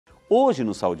Hoje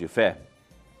no Saúde e Fé,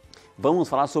 vamos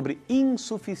falar sobre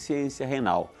insuficiência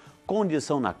renal,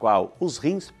 condição na qual os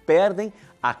rins perdem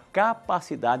a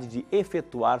capacidade de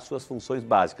efetuar suas funções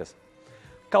básicas.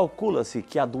 Calcula-se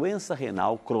que a doença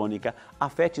renal crônica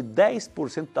afete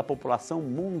 10% da população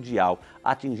mundial,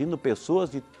 atingindo pessoas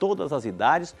de todas as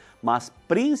idades, mas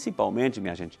principalmente,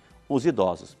 minha gente, os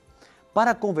idosos.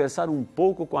 Para conversar um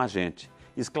pouco com a gente,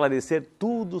 esclarecer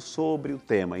tudo sobre o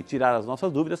tema e tirar as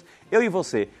nossas dúvidas, eu e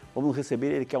você vamos receber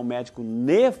ele, que é um médico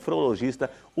nefrologista,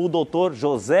 o doutor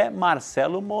José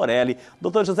Marcelo Morelli.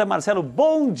 Doutor José Marcelo,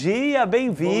 bom dia,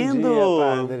 bem-vindo!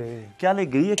 Bom dia, padre. Que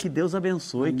alegria, que Deus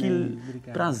abençoe, Amém. que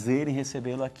Obrigado. prazer em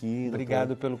recebê-lo aqui. Obrigado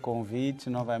doutor. pelo convite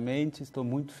novamente, estou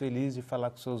muito feliz de falar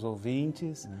com seus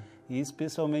ouvintes e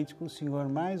especialmente com o senhor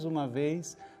mais uma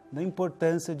vez, da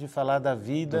importância de falar da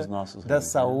vida, Dos nossos da rins,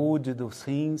 saúde, dos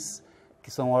rins, que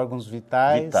são órgãos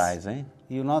vitais. Vitais, hein?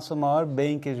 E o nosso maior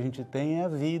bem que a gente tem é a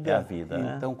vida. É a vida,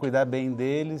 né? Então, cuidar bem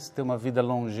deles, ter uma vida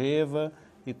longeva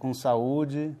e com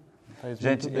saúde, faz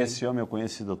Gente, muito bem. esse homem, eu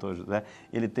conheço esse doutor José,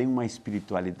 ele tem uma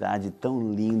espiritualidade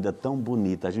tão linda, tão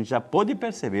bonita. A gente já pôde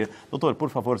perceber. Doutor,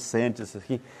 por favor, sente-se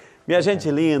aqui. Minha gente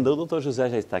linda, o doutor José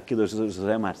já está aqui, o doutor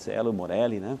José Marcelo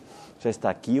Morelli, né? Já está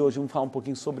aqui. Hoje vamos falar um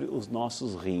pouquinho sobre os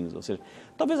nossos rins. Ou seja,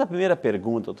 talvez a primeira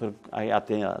pergunta, doutor, aí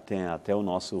tem até o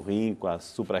nosso rim com as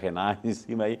suprarrenais em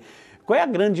cima aí. Qual é a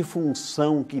grande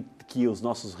função que os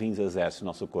nossos rins exercem no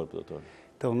nosso corpo, doutor?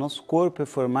 Então, nosso corpo é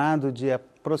formado de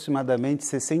aproximadamente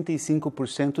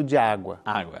 65% de água.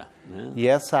 Água, né? E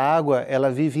essa água, ela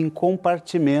vive em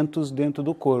compartimentos dentro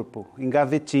do corpo, em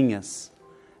gavetinhas.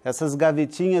 Essas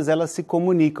gavetinhas, elas se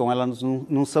comunicam, elas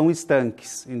não são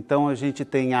estanques. Então, a gente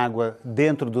tem água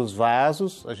dentro dos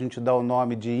vasos, a gente dá o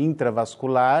nome de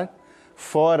intravascular,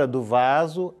 fora do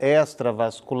vaso,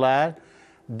 extravascular,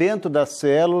 dentro da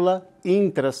célula,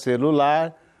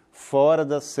 intracelular, fora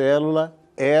da célula,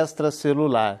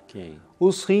 extracelular. Okay.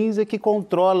 Os rins é que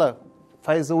controla,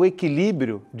 faz o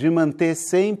equilíbrio de manter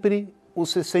sempre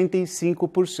os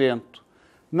 65%.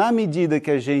 Na medida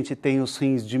que a gente tem os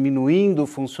rins diminuindo o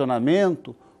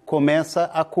funcionamento,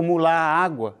 começa a acumular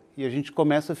água e a gente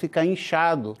começa a ficar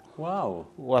inchado. Uau!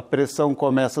 A pressão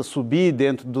começa a subir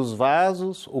dentro dos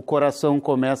vasos, o coração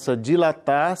começa a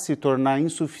dilatar, se tornar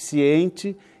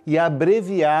insuficiente e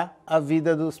abreviar a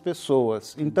vida das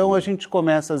pessoas. Então a gente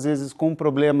começa às vezes com um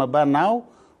problema banal,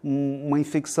 uma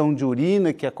infecção de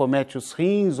urina que acomete os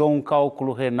rins, ou um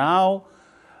cálculo renal,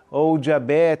 ou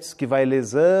diabetes que vai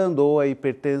lesando, ou a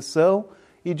hipertensão,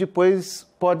 e depois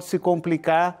pode se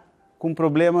complicar com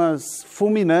problemas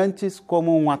fulminantes,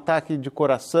 como um ataque de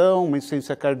coração, uma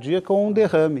insuficiência cardíaca ou um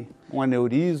derrame, um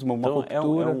aneurisma, uma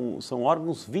ruptura. São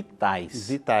órgãos vitais.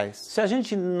 Vitais. Se a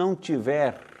gente não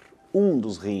tiver um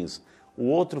dos rins, o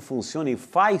outro funciona e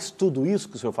faz tudo isso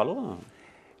que o senhor falou?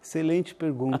 Excelente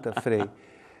pergunta, Frei.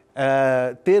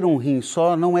 Ter um rim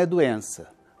só não é doença,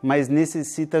 mas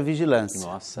necessita vigilância.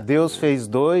 Nossa. Deus fez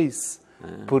dois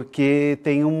porque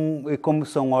como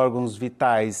são órgãos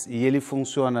vitais e ele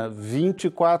funciona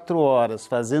 24 horas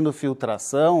fazendo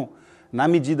filtração, na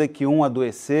medida que um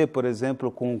adoecer, por exemplo,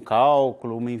 com um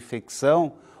cálculo, uma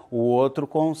infecção, o outro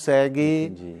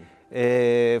consegue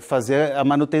fazer a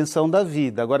manutenção da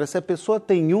vida. Agora, se a pessoa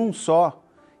tem um só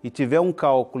e tiver um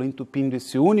cálculo entupindo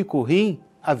esse único rim,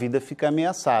 a vida fica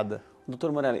ameaçada.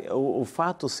 Doutor Morelli, o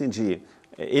fato assim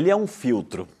ele é um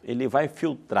filtro, ele vai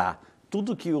filtrar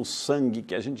tudo que o sangue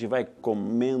que a gente vai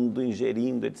comendo,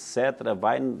 ingerindo, etc.,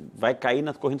 vai cair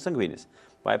nas correntes sanguíneas.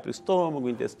 Vai para o estômago,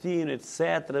 intestino,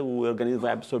 etc., o organismo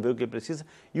vai absorver o que ele precisa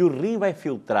e o rim vai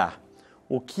filtrar.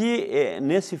 O que,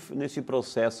 nesse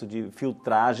processo de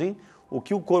filtragem, o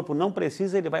que o corpo não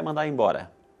precisa, ele vai mandar embora.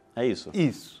 É isso?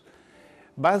 Isso.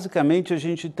 Basicamente, a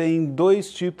gente tem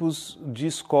dois tipos de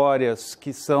escórias,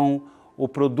 que são o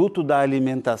produto da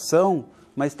alimentação,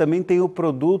 mas também tem o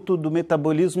produto do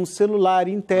metabolismo celular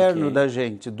interno da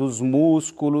gente, dos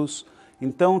músculos.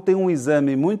 Então, tem um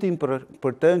exame muito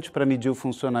importante para medir o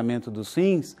funcionamento dos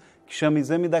rins, que chama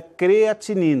exame da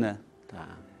creatinina. Tá.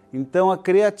 Então, a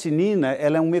creatinina,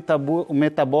 ela é um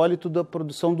metabólito da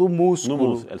produção do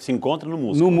músculo. Ela se encontra no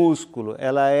músculo. No músculo.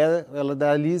 Ela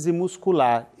dá lise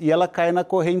muscular e ela cai na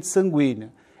corrente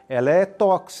sanguínea. Ela é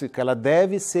tóxica, ela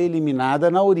deve ser eliminada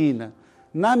na urina.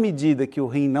 Na medida que o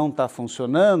rim não está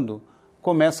funcionando,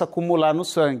 começa a acumular no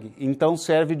sangue. Então,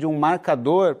 serve de um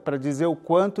marcador para dizer o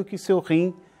quanto que seu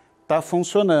rim está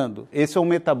funcionando. Esse é um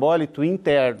metabólito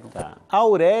interno. Tá. A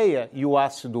ureia e o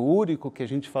ácido úrico, que a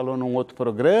gente falou num outro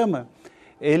programa,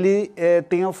 ele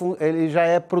já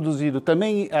é produzido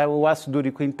também, o ácido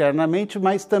úrico internamente,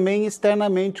 mas também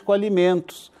externamente com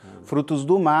alimentos, frutos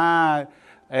do mar,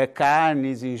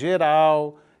 carnes em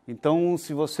geral. Então,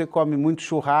 se você come muito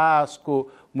churrasco,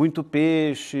 muito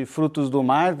peixe, frutos do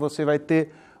mar, você vai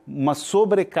ter uma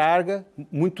sobrecarga,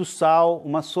 muito sal,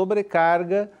 uma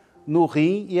sobrecarga no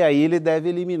rim, e aí ele deve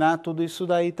eliminar tudo isso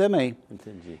daí também.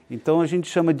 Entendi. Então, a gente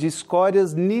chama de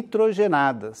escórias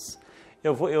nitrogenadas.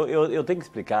 Eu tenho que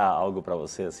explicar algo para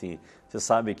você, assim, você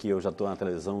sabe que eu já estou na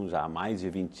televisão já há mais de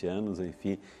 20 anos,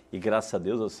 enfim, e graças a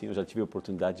Deus, assim, eu já tive a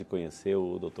oportunidade de conhecer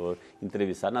o doutor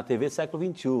entrevistado na TV século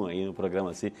XXI, aí no programa,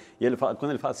 assim, e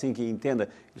quando ele fala assim, que entenda,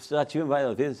 isso já tive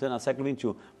várias vezes no século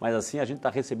XXI, mas assim, a gente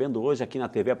está recebendo hoje aqui na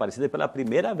TV Aparecida pela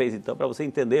primeira vez, então, para você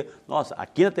entender, nossa,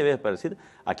 aqui na TV Aparecida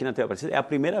é a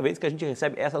primeira vez que a gente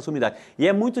recebe essa sumidade, e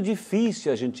é muito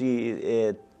difícil a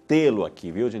gente tê-lo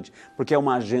aqui, viu, gente, porque é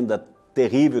uma agenda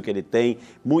terrível que ele tem,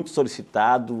 muito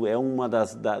solicitado, é uma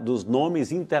dos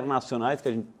nomes internacionais que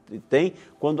a gente tem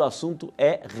quando o assunto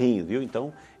é rim, viu?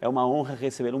 Então, é uma honra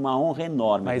receber, uma honra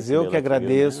enorme. Mas eu que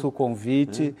agradeço o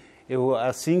convite.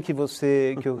 Assim que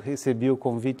eu recebi o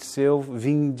convite seu,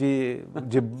 vim de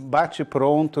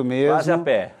bate-pronto mesmo. Quase a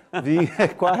pé. Vim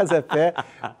quase a pé,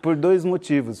 por dois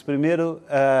motivos. Primeiro,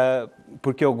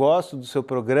 porque eu gosto do seu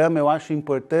programa, eu acho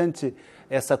importante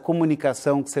essa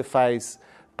comunicação que você faz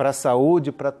para a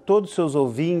saúde, para todos os seus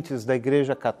ouvintes da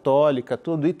Igreja Católica,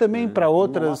 tudo, e também para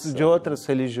de outras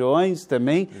religiões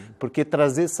também, porque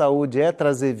trazer saúde é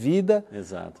trazer vida,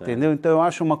 exato, entendeu? Então eu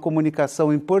acho uma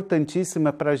comunicação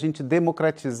importantíssima para a gente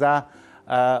democratizar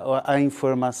a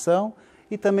informação,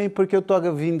 e também porque eu estou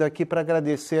vindo aqui para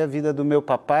agradecer a vida do meu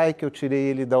papai, que eu tirei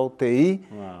ele da UTI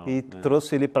e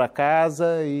trouxe ele para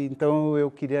casa, e então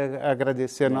eu queria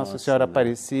agradecer a Nossa Senhora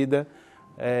Aparecida.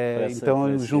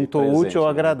 Então, juntou o útil ao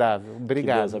agradável.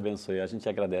 Obrigado. Que Deus abençoe. A gente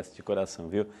agradece de coração,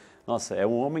 viu? Nossa, é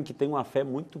um homem que tem uma fé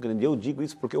muito grande. Eu digo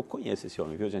isso porque eu conheço esse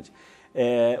homem, viu, gente?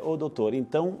 Ô, doutor,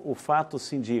 então, o fato,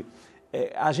 assim,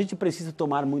 a gente precisa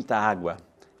tomar muita água.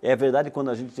 É verdade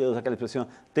quando a gente usa aquela expressão,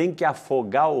 tem que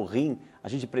afogar o rim, a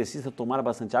gente precisa tomar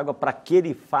bastante água para que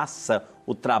ele faça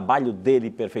o trabalho dele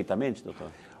perfeitamente,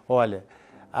 doutor? Olha,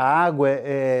 a água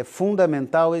é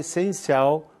fundamental,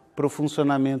 essencial para o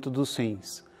funcionamento dos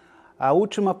rins. A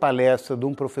última palestra de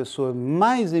um professor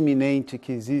mais eminente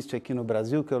que existe aqui no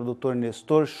Brasil, que é o Dr.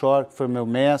 Nestor Schor, que foi meu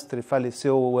mestre,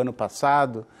 faleceu o ano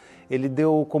passado, ele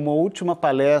deu como última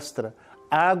palestra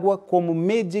água como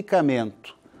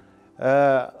medicamento.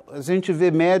 A gente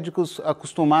vê médicos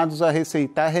acostumados a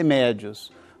receitar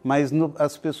remédios, mas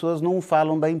as pessoas não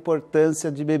falam da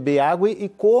importância de beber água e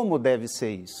como deve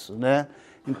ser isso, né?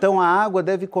 Então, a água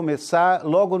deve começar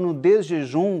logo no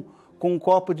desjejum com um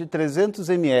copo de 300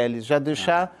 ml, já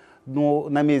deixar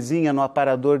na mesinha, no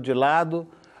aparador de lado.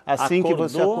 Assim que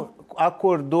você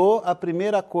acordou, a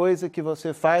primeira coisa que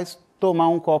você faz, tomar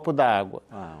um copo d'água.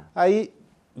 Aí,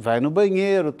 vai no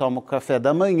banheiro, toma o café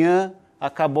da manhã,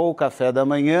 acabou o café da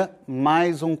manhã,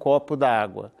 mais um copo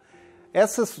d'água.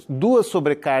 Essas duas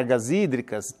sobrecargas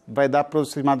hídricas, vai dar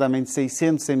aproximadamente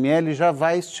 600 ml, já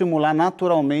vai estimular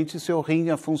naturalmente seu rim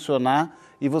a funcionar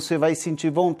e você vai sentir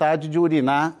vontade de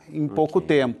urinar em pouco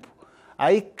tempo.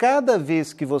 Aí, cada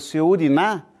vez que você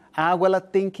urinar, a água ela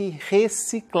tem que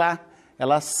reciclar.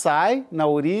 Ela sai na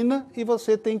urina e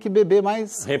você tem que beber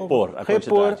mais... Repor a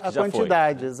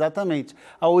quantidade, exatamente.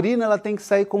 A urina ela tem que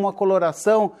sair com uma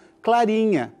coloração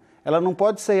clarinha. Ela não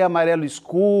pode sair amarelo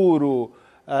escuro,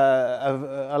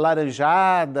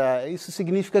 alaranjada. Isso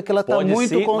significa que ela está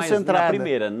muito concentrada. Mas na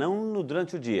primeira, não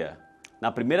durante o dia.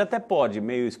 Na primeira até pode,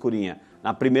 meio escurinha.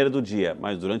 Na primeira do dia,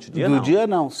 mas durante o dia não. Do dia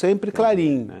não, sempre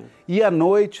clarinho. Né? E à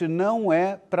noite não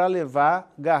é para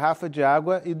levar garrafa de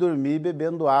água e dormir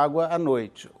bebendo água à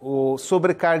noite. O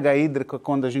sobrecarga hídrica,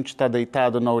 quando a gente está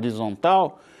deitado na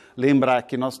horizontal, lembrar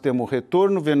que nós temos o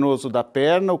retorno venoso da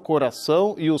perna, o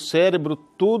coração e o cérebro,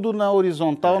 tudo na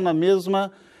horizontal, na mesma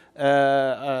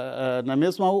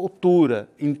altura.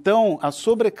 Então, a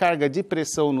sobrecarga de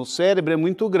pressão no cérebro é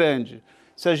muito grande.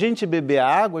 Se a gente beber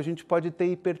água, a gente pode ter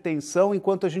hipertensão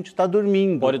enquanto a gente está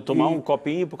dormindo. Pode tomar um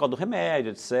copinho por causa do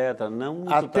remédio, etc. Não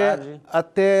muito tarde.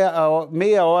 Até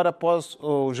meia hora após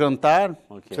o jantar.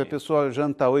 Se a pessoa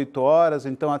janta 8 horas,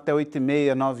 então até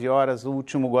 8h30, 9 horas, o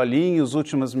último golinho, as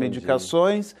últimas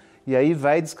medicações. E aí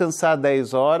vai descansar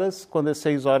 10 horas. Quando é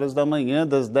 6 horas da manhã,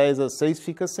 das 10 às 6,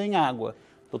 fica sem água.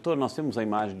 Doutor, nós temos a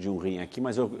imagem de um rim aqui,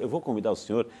 mas eu vou convidar o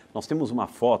senhor, nós temos uma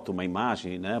foto, uma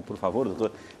imagem, né? Por favor,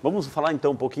 doutor. Vamos falar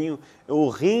então um pouquinho, o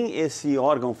rim, esse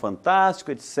órgão fantástico,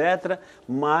 etc.,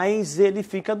 mas ele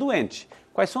fica doente.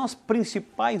 Quais são as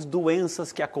principais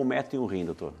doenças que acometem o rim,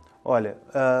 doutor? Olha,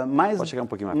 Pode chegar um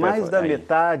pouquinho mais perto, mais da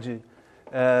metade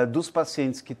dos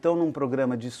pacientes que estão num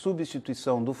programa de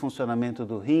substituição do funcionamento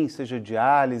do rim, seja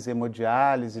diálise,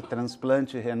 hemodiálise,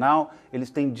 transplante renal, eles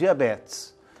têm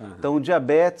diabetes. Então, o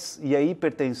diabetes e a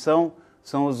hipertensão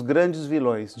são os grandes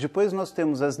vilões. Depois nós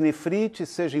temos as nefrites,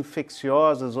 seja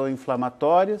infecciosas ou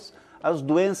inflamatórias, as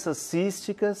doenças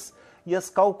císticas e as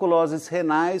calculoses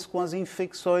renais com as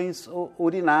infecções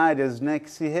urinárias, né, que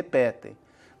se repetem.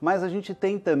 Mas a gente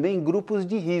tem também grupos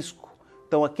de risco.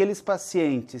 Então, aqueles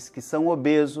pacientes que são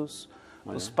obesos,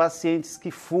 os pacientes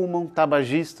que fumam,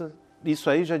 tabagistas, isso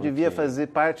aí já devia fazer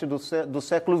parte do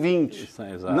século XX,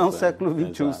 não século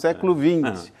XXI, século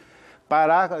XX.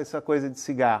 Parar essa coisa de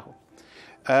cigarro.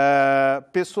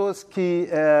 Pessoas que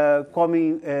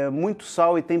comem muito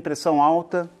sal e têm pressão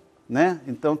alta, né?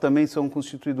 Então também são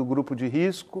constituído grupo de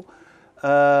risco.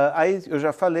 Aí eu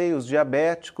já falei, os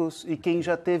diabéticos e quem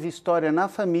já teve história na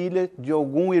família de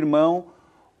algum irmão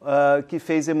que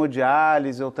fez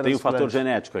hemodiálise ou transplante. Tem um fator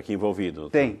genético aqui envolvido?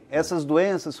 Tem. Essas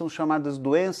doenças são chamadas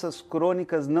doenças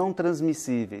crônicas não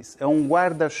transmissíveis. É um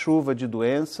guarda-chuva de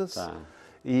doenças.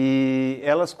 E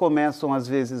elas começam, às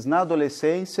vezes, na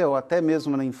adolescência ou até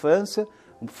mesmo na infância,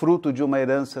 fruto de uma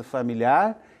herança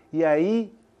familiar, e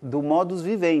aí do modus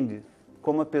vivendi,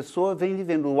 como a pessoa vem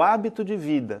vivendo, o hábito de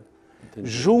vida.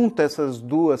 Junta essas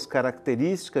duas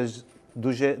características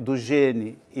do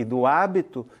gene e do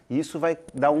hábito, e isso vai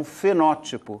dar um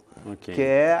fenótipo, que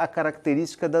é a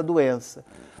característica da doença.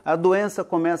 A doença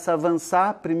começa a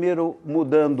avançar, primeiro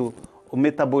mudando o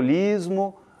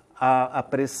metabolismo, a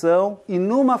pressão, e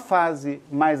numa fase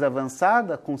mais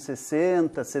avançada, com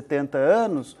 60, 70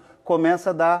 anos, começa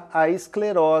a dar a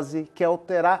esclerose, que é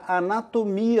alterar a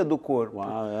anatomia do corpo.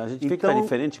 Uau, a gente vê que está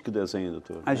diferente que o desenho,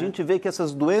 doutor. A gente vê que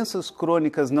essas doenças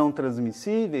crônicas não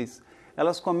transmissíveis,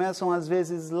 elas começam, às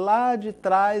vezes, lá de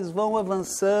trás, vão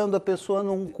avançando, a pessoa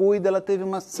não cuida, ela teve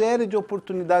uma série de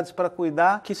oportunidades para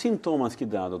cuidar. Que sintomas que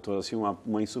dá, doutor? Assim,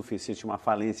 uma insuficiência, uma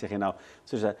falência renal? Ou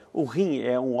seja, o rim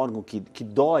é um órgão que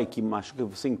dói, que machuca,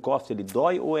 você encosta, ele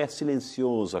dói ou é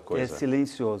silencioso a coisa? É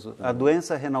silencioso. A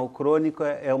doença renal crônica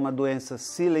é uma doença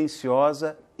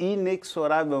silenciosa,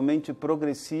 inexoravelmente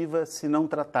progressiva se não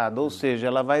tratada. Ou seja,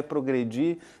 ela vai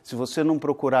progredir, se você não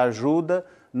procurar ajuda,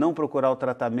 não procurar o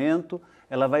tratamento,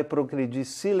 ela vai progredir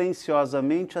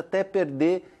silenciosamente até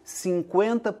perder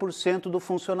 50% do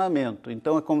funcionamento.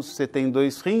 Então é como se você tem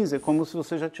 2 rins, é como se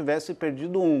você já tivesse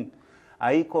perdido um.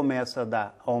 Aí começa a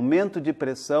dar aumento de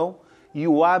pressão e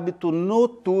o hábito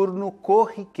noturno,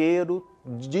 corriqueiro,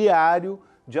 diário,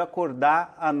 de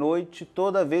acordar à noite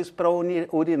toda vez para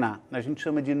urinar. A gente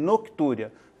chama de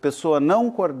noctúria. A pessoa não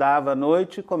acordava à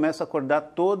noite e começa a acordar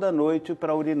toda noite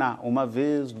para urinar. 1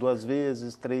 vez, 2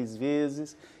 vezes, 3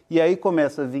 vezes. E aí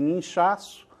começa a vir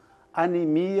inchaço,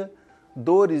 anemia,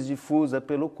 dores difusas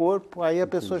pelo corpo. Aí a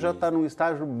pessoa já está num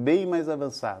estágio bem mais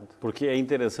avançado. Porque é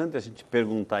interessante a gente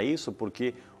perguntar isso,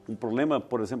 porque um problema,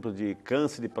 por exemplo, de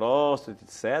câncer de próstata,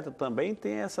 etc., também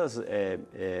tem essas,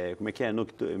 como é que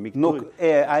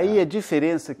é? Aí a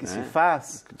diferença que se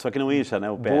faz... Só que não incha, né,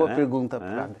 o pé, Boa pergunta,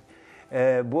 Prada.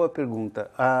 Boa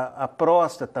pergunta. A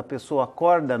próstata, a pessoa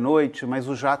acorda à noite, mas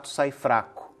o jato sai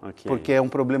fraco, porque é um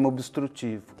problema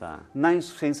obstrutivo. Na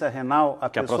insuficiência renal, a pessoa...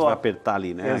 Que a próstata vai apertar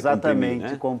ali, né?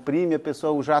 Exatamente, comprime, a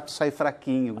pessoa, o jato sai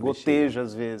fraquinho, goteja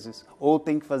às vezes, ou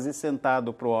tem que fazer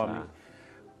sentado para o homem.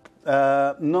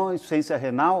 Na insuficiência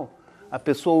renal, a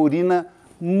pessoa urina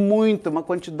muito, uma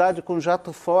quantidade com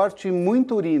jato forte e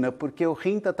muita urina, porque o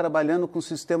rim está trabalhando com um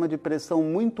sistema de pressão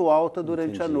muito alta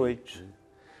durante a noite.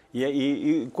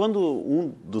 E quando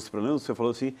um dos problemas, você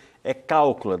falou assim, é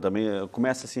cálculo também,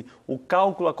 começa assim, o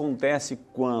cálculo acontece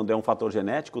quando é um fator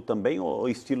genético também, ou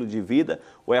estilo de vida,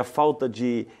 ou é a falta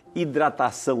de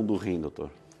hidratação do rim, doutor?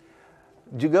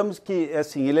 Digamos que,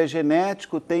 assim, ele é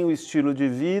genético, tem o estilo de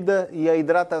vida e a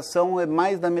hidratação é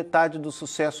mais da metade do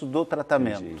sucesso do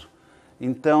tratamento.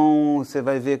 Então, você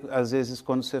vai ver, às vezes,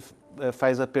 quando você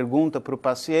faz a pergunta para o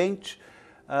paciente,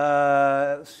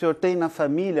 o senhor tem na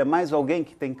família mais alguém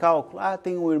que tem cálculo?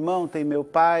 Tem um irmão, tem meu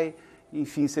pai.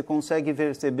 Enfim, você consegue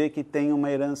perceber que tem uma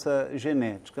herança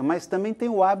genética. Mas também tem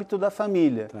o hábito da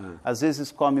família. Às vezes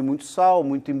come muito sal,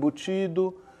 muito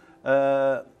embutido.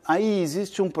 Aí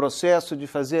existe um processo de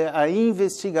fazer a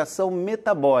investigação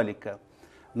metabólica.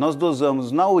 Nós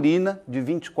dosamos na urina, de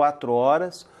 24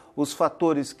 horas, os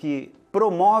fatores que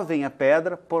promovem a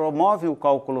pedra, promovem o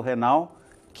cálculo renal,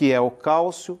 que é o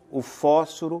cálcio, o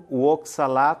fósforo, o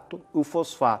oxalato e o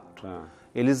fosfato.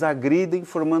 Eles agridem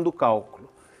formando o cálculo.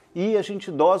 E a gente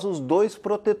dosa os 2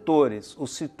 protetores, o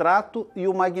citrato e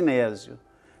o magnésio.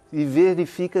 E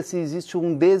verifica se existe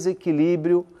um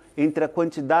desequilíbrio entre a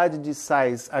quantidade de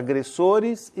sais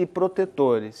agressores e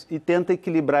protetores e tenta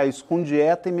equilibrar isso com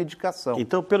dieta e medicação.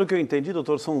 Então, pelo que eu entendi,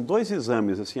 doutor, são 2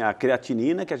 exames, assim, a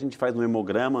creatinina, que a gente faz no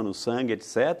hemograma, no sangue,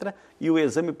 etc., e o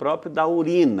exame próprio da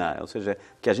urina, ou seja,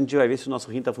 que a gente vai ver se o nosso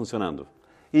rim está funcionando.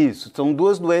 Isso, são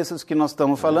 2 doenças que nós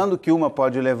estamos falando, que uma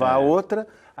pode levar a outra.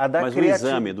 A da Mas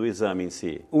do exame em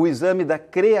si? O exame da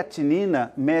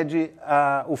creatinina mede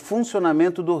o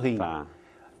funcionamento do rim. Tá.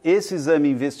 Esse exame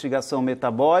de investigação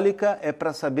metabólica é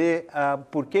para saber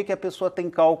por que a pessoa tem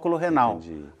cálculo renal.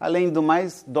 Entendi. Além do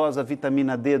mais, dosa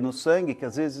vitamina D no sangue, que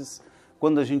às vezes,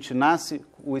 quando a gente nasce,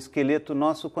 o esqueleto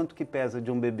nosso, quanto que pesa de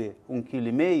um bebê? 1,5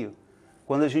 kg?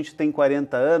 Quando a gente tem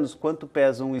 40 anos, quanto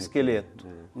pesa um esqueleto?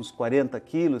 Uns 40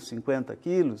 quilos, 50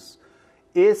 quilos?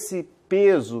 Esse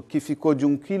peso que ficou de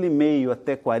 1,5 kg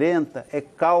até 40 é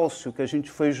cálcio que a gente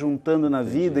foi juntando na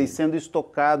vida e sendo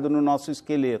estocado no nosso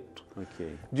esqueleto.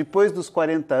 Okay. Depois dos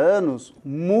 40 anos,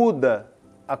 muda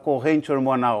a corrente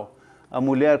hormonal. A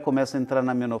mulher começa a entrar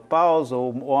na menopausa,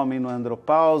 o homem na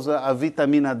andropausa, a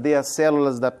vitamina D, as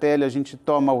células da pele, a gente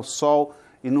toma o sol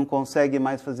e não consegue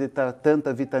mais fazer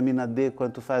tanta vitamina D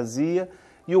quanto fazia,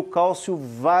 e o cálcio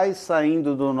vai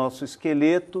saindo do nosso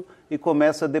esqueleto e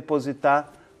começa a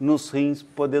depositar nos rins,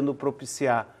 podendo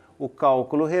propiciar o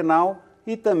cálculo renal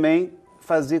e também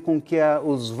fazer com que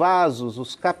os vasos,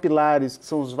 os capilares, que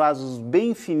são os vasos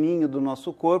bem fininhos do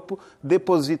nosso corpo,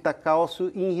 deposita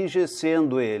cálcio,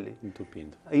 enrijecendo ele.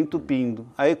 Entupindo.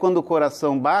 Aí quando o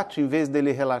coração bate, em vez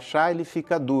dele relaxar, ele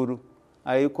fica duro.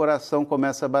 Aí o coração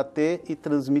começa a bater e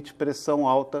transmite pressão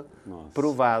alta para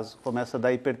o vaso, começa a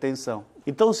dar hipertensão.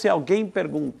 Então, se alguém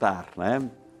perguntar, né,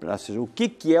 o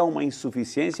que é uma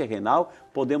insuficiência renal,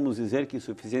 podemos dizer que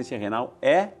insuficiência renal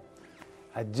é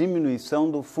a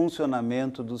diminuição do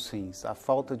funcionamento dos rins, a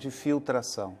falta de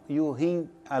filtração. E o rim,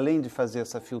 além de fazer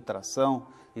essa filtração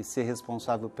e ser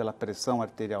responsável pela pressão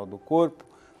arterial do corpo,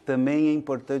 também é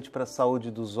importante para a saúde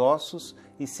dos ossos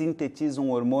e sintetiza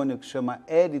um hormônio que chama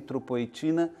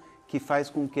eritropoetina, que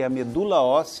faz com que a medula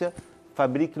óssea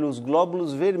fabrique os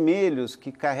glóbulos vermelhos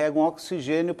que carregam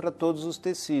oxigênio para todos os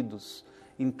tecidos.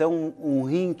 Então, um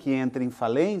rim que entra em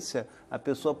falência, a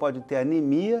pessoa pode ter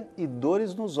anemia e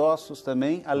dores nos ossos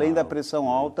também, além da pressão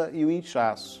alta e o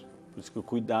inchaço. Por isso que o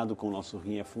cuidado com o nosso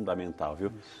rim é fundamental,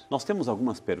 viu? Nós temos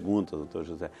algumas perguntas, doutor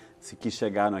José, que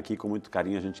chegaram aqui com muito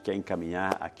carinho, a gente quer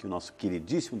encaminhar aqui o nosso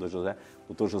queridíssimo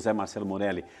doutor José Marcelo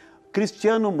Morelli.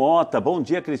 Cristiano Mota, bom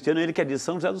dia, Cristiano, ele que é de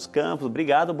São José dos Campos,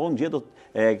 obrigado, bom dia,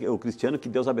 o Cristiano, que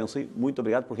Deus abençoe, muito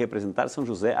obrigado por representar São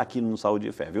José aqui no Saúde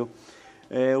e Fé, viu?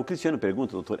 O Cristiano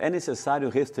pergunta, doutor, é necessário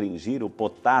restringir o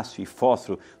potássio e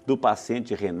fósforo do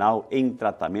paciente renal em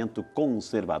tratamento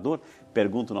conservador?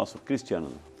 Pergunta o nosso Cristiano.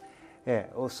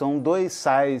 São 2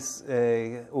 sais,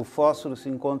 o fósforo se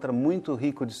encontra muito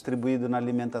rico distribuído na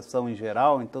alimentação em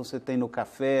geral, então você tem no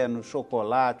café, no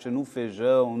chocolate, no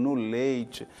feijão, no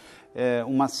leite,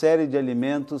 uma série de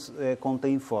alimentos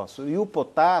contém fósforo. E o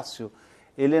potássio,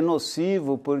 ele é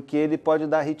nocivo porque ele pode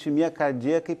dar arritmia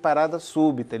cardíaca e parada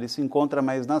súbita. Ele se encontra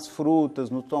mais nas frutas,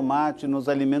 no tomate, nos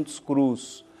alimentos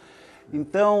crus.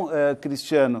 Então,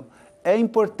 Cristiano, é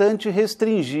importante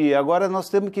restringir. Agora nós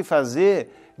temos que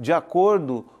fazer de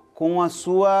acordo com a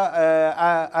sua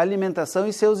alimentação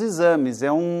e seus exames.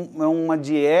 É uma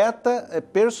dieta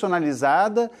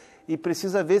personalizada e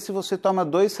precisa ver se você toma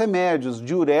 2 remédios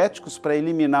diuréticos para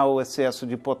eliminar o excesso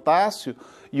de potássio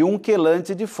e um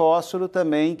quelante de fósforo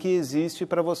também que existe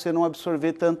para você não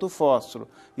absorver tanto fósforo.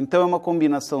 Então é uma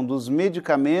combinação dos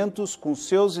medicamentos com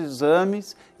seus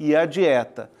exames e a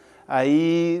dieta.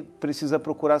 Aí precisa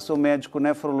procurar seu médico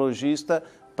nefrologista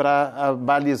para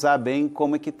balizar bem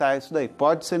como é que está isso daí.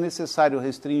 Pode ser necessário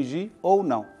restringir ou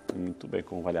não. Muito bem,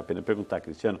 como vale a pena perguntar,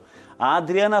 Cristiano. A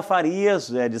Adriana Farias,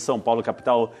 de São Paulo,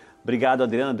 capital. Obrigado,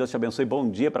 Adriana. Deus te abençoe. Bom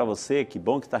dia para você. Que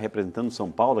bom que está representando São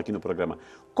Paulo aqui no programa.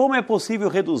 Como é possível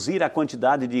reduzir a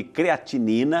quantidade de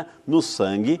creatinina no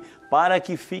sangue para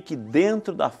que fique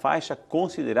dentro da faixa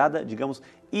considerada, digamos,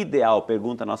 ideal?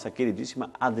 Pergunta a nossa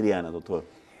queridíssima Adriana, doutor.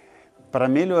 Para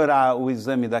melhorar o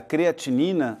exame da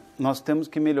creatinina, nós temos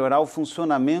que melhorar o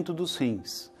funcionamento dos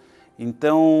rins.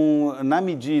 Então, na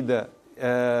medida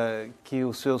que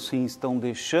os seus rins estão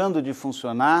deixando de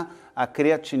funcionar, a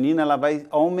creatinina ela vai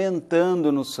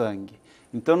aumentando no sangue.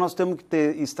 Então, nós temos que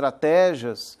ter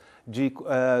estratégias,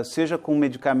 seja com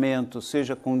medicamento,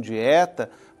 seja com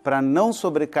dieta, para não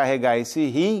sobrecarregar esse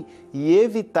rim e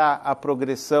evitar a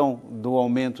progressão do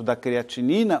aumento da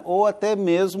creatinina ou até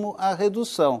mesmo a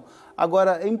redução.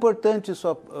 Agora, é importante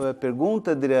sua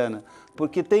pergunta, Adriana,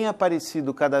 porque tem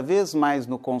aparecido cada vez mais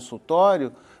no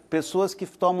consultório pessoas que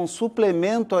tomam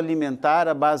suplemento alimentar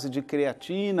à base de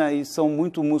creatina e são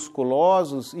muito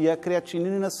musculosos e a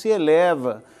creatinina se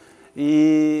eleva.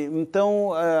 E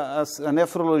então a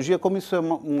nefrologia, como isso é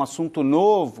um assunto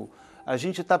novo, a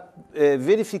gente está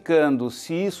verificando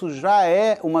se isso já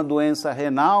é uma doença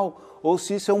renal ou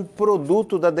se isso é um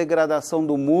produto da degradação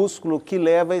do músculo que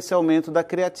leva a esse aumento da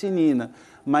creatinina.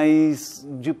 Mas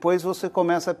depois você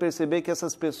começa a perceber que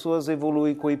essas pessoas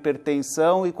evoluem com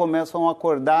hipertensão e começam a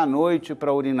acordar à noite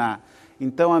para urinar.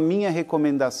 Então a minha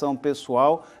recomendação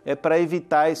pessoal é para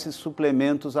evitar esses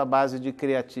suplementos à base de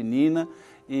creatinina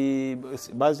e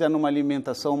basear numa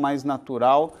alimentação mais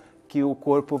natural que o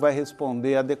corpo vai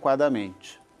responder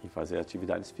adequadamente. E fazer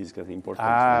atividades físicas é importante.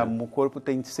 Né? O corpo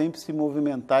tem que sempre se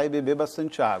movimentar e beber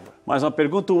bastante água. Mais uma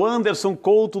pergunta, o Anderson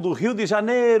Couto, do Rio de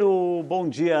Janeiro. Bom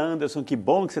dia, Anderson, que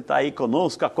bom que você está aí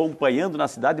conosco, acompanhando na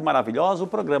cidade maravilhosa o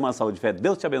programa Saúde e Fé.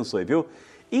 Deus te abençoe, viu?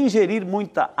 Ingerir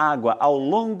muita água ao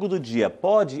longo do dia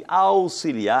pode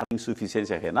auxiliar a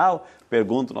insuficiência renal?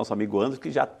 Pergunta o nosso amigo Anderson, que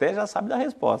já sabe da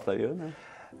resposta, viu? Né?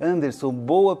 Anderson,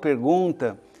 boa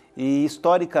pergunta. E,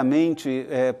 historicamente,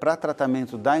 para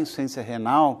tratamento da insuficiência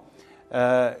renal,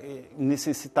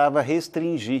 necessitava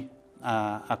restringir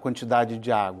a quantidade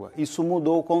de água. Isso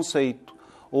mudou o conceito.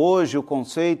 Hoje, o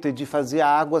conceito é de fazer a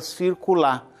água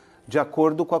circular, de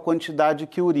acordo com a quantidade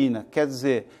que urina. Quer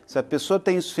dizer, se a pessoa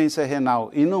tem insuficiência renal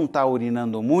e não está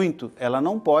urinando muito, ela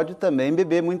não pode também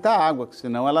beber muita água,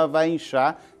 senão ela vai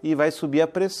inchar e vai subir a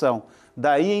pressão.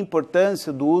 Daí a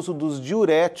importância do uso dos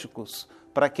diuréticos,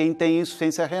 para quem tem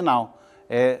insuficiência renal,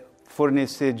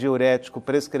 fornecer diurético,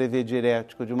 prescrever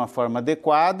diurético de uma forma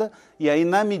adequada, e aí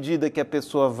na medida que a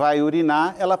pessoa vai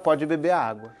urinar, ela pode beber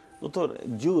água. Doutor,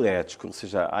 diurético, ou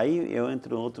seja, aí eu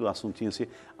entro em outro assuntinho assim,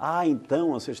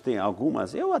 então vocês têm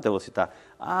algumas, eu até vou citar,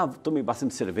 tomei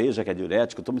bastante cerveja que é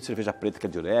diurético, tomei cerveja preta que é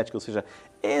diurético, ou seja,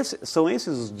 são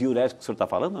esses os diuréticos que o senhor está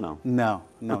falando ou não?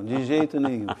 Não, de jeito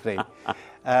nenhum, Frei.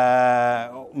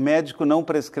 O médico não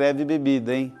prescreve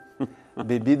bebida, hein?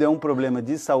 Bebida é um problema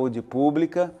de saúde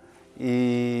pública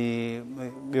e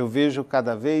eu vejo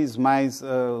cada vez mais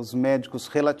os médicos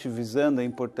relativizando a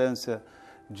importância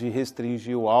de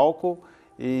restringir o álcool,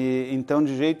 e então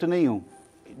de jeito nenhum.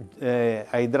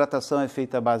 A hidratação é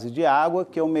feita à base de água,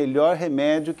 que é o melhor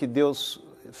remédio que Deus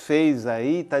fez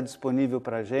aí, está disponível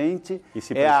para a gente,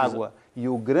 água. E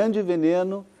o grande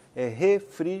veneno é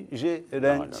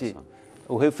refrigerante.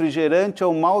 O refrigerante é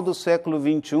o mal do século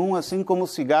XXI, assim como o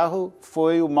cigarro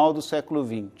foi o mal do século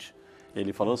XX.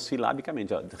 Ele falou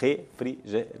silabicamente,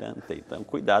 refrigerante. Então,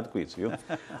 cuidado com isso, viu?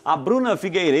 A Bruna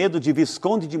Figueiredo, de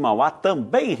Visconde de Mauá,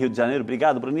 também Rio de Janeiro.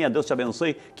 Obrigado, Bruninha. Deus te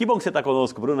abençoe. Que bom que você está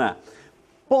conosco, Bruna.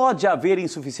 Pode haver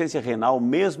insuficiência renal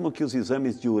mesmo que os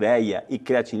exames de ureia e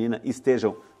creatinina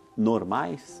estejam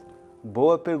normais?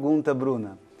 Boa pergunta,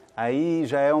 Bruna. Aí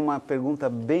já é uma pergunta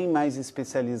bem mais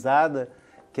especializada,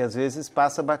 que às vezes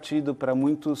passa batido para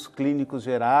muitos clínicos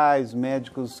gerais,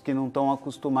 médicos que não estão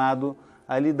acostumados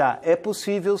a lidar. É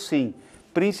possível sim,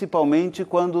 principalmente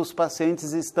quando os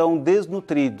pacientes estão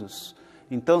desnutridos.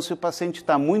 Então, se o paciente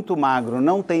está muito magro,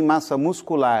 não tem massa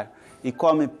muscular e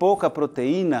come pouca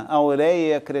proteína, a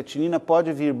ureia e a creatinina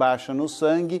pode vir baixa no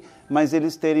sangue, mas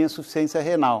eles terem insuficiência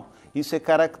renal. Isso é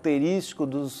característico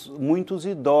dos muitos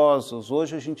idosos.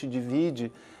 Hoje a gente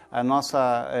divide a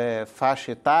nossa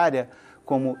faixa etária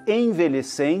como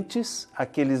envelhecentes,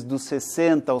 aqueles dos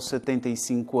 60 aos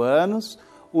 75 anos,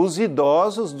 os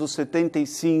idosos dos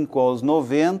 75 aos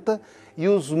 90 e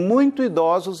os muito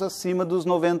idosos acima dos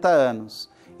 90 anos.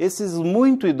 Esses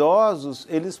muito idosos,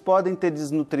 eles podem ter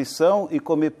desnutrição e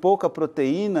comer pouca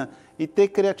proteína e ter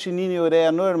creatinina e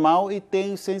ureia normal e ter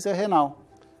insuficiência renal.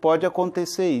 Pode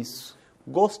acontecer isso.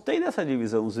 Gostei dessa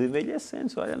divisão, os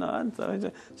envelhecentes, olha, não, então,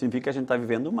 significa que a gente está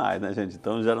vivendo mais, né, gente?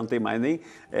 Então já não tem mais nem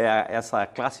essa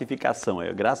classificação,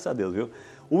 graças a Deus, viu?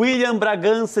 William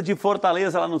Bragança, de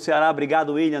Fortaleza, lá no Ceará.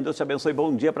 Obrigado, William, Deus te abençoe,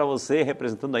 bom dia para você,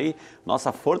 representando aí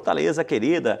nossa Fortaleza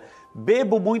querida.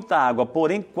 Bebo muita água,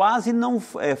 porém quase não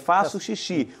faço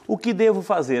xixi. O que devo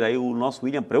fazer? Aí o nosso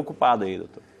William preocupado aí,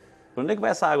 doutor. Para onde é que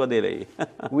vai essa água dele aí?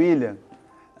 William,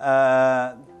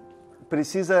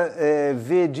 precisa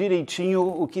ver direitinho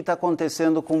o que está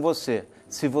acontecendo com você.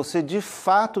 Se você de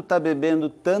fato está bebendo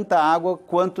tanta água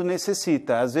quanto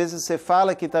necessita. Às vezes você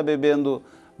fala que está bebendo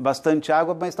bastante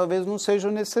água, mas talvez não seja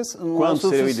Quanto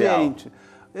suficiente.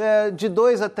 De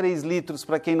 2 a 3 litros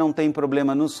para quem não tem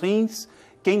problema nos rins.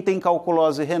 Quem tem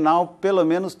calculose renal, pelo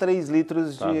menos 3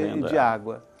 litros de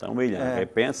água. Então, William,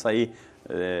 repensa aí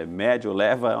médio,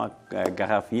 leva uma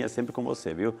garrafinha sempre com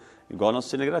você, viu? Igual nosso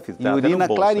cinegrafista. E urina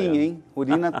clarinha, hein?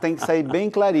 Urina tem que sair bem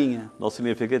clarinha. Nosso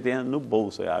cinegrafista tem no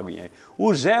bolso a aguinha aí.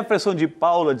 O Jefferson de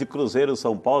Paula, de Cruzeiro,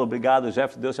 São Paulo. Obrigado,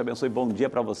 Jefferson. Deus te abençoe. Bom dia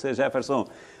para você, Jefferson.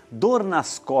 Dor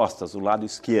nas costas, do lado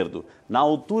esquerdo, na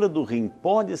altura do rim,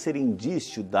 pode ser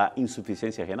indício da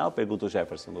insuficiência renal? Pergunta o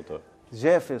Jefferson, doutor.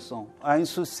 Jefferson, a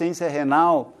insuficiência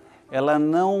renal, ela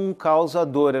não causa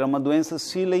dor, ela é uma doença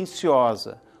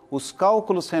silenciosa. Os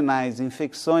cálculos renais,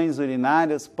 infecções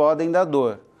urinárias podem dar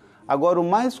dor. Agora, o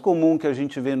mais comum que a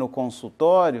gente vê no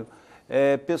consultório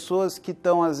é pessoas que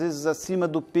estão, às vezes, acima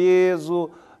do peso,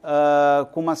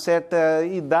 com uma certa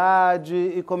idade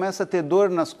e começa a ter dor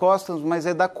nas costas, mas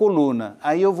é da coluna.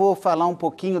 Aí eu vou falar um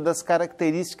pouquinho das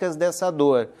características dessa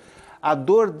dor. A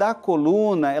dor da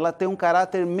coluna, ela tem um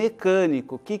caráter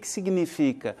mecânico. O que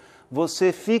significa?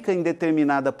 Você fica em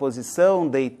determinada posição,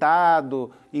 deitado,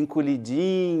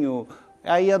 encolhidinho,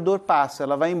 aí a dor passa,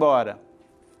 ela vai embora.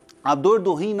 A dor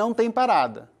do rim não tem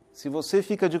parada. Se você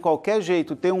fica de qualquer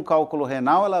jeito, tem um cálculo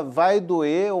renal, ela vai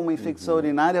doer, ou uma infecção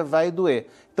urinária vai doer.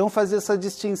 Então, fazer essa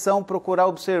distinção, procurar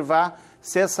observar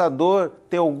se essa dor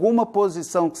tem alguma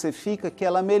posição que você fica que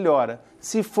ela melhora.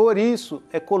 Se for isso,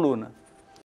 é coluna.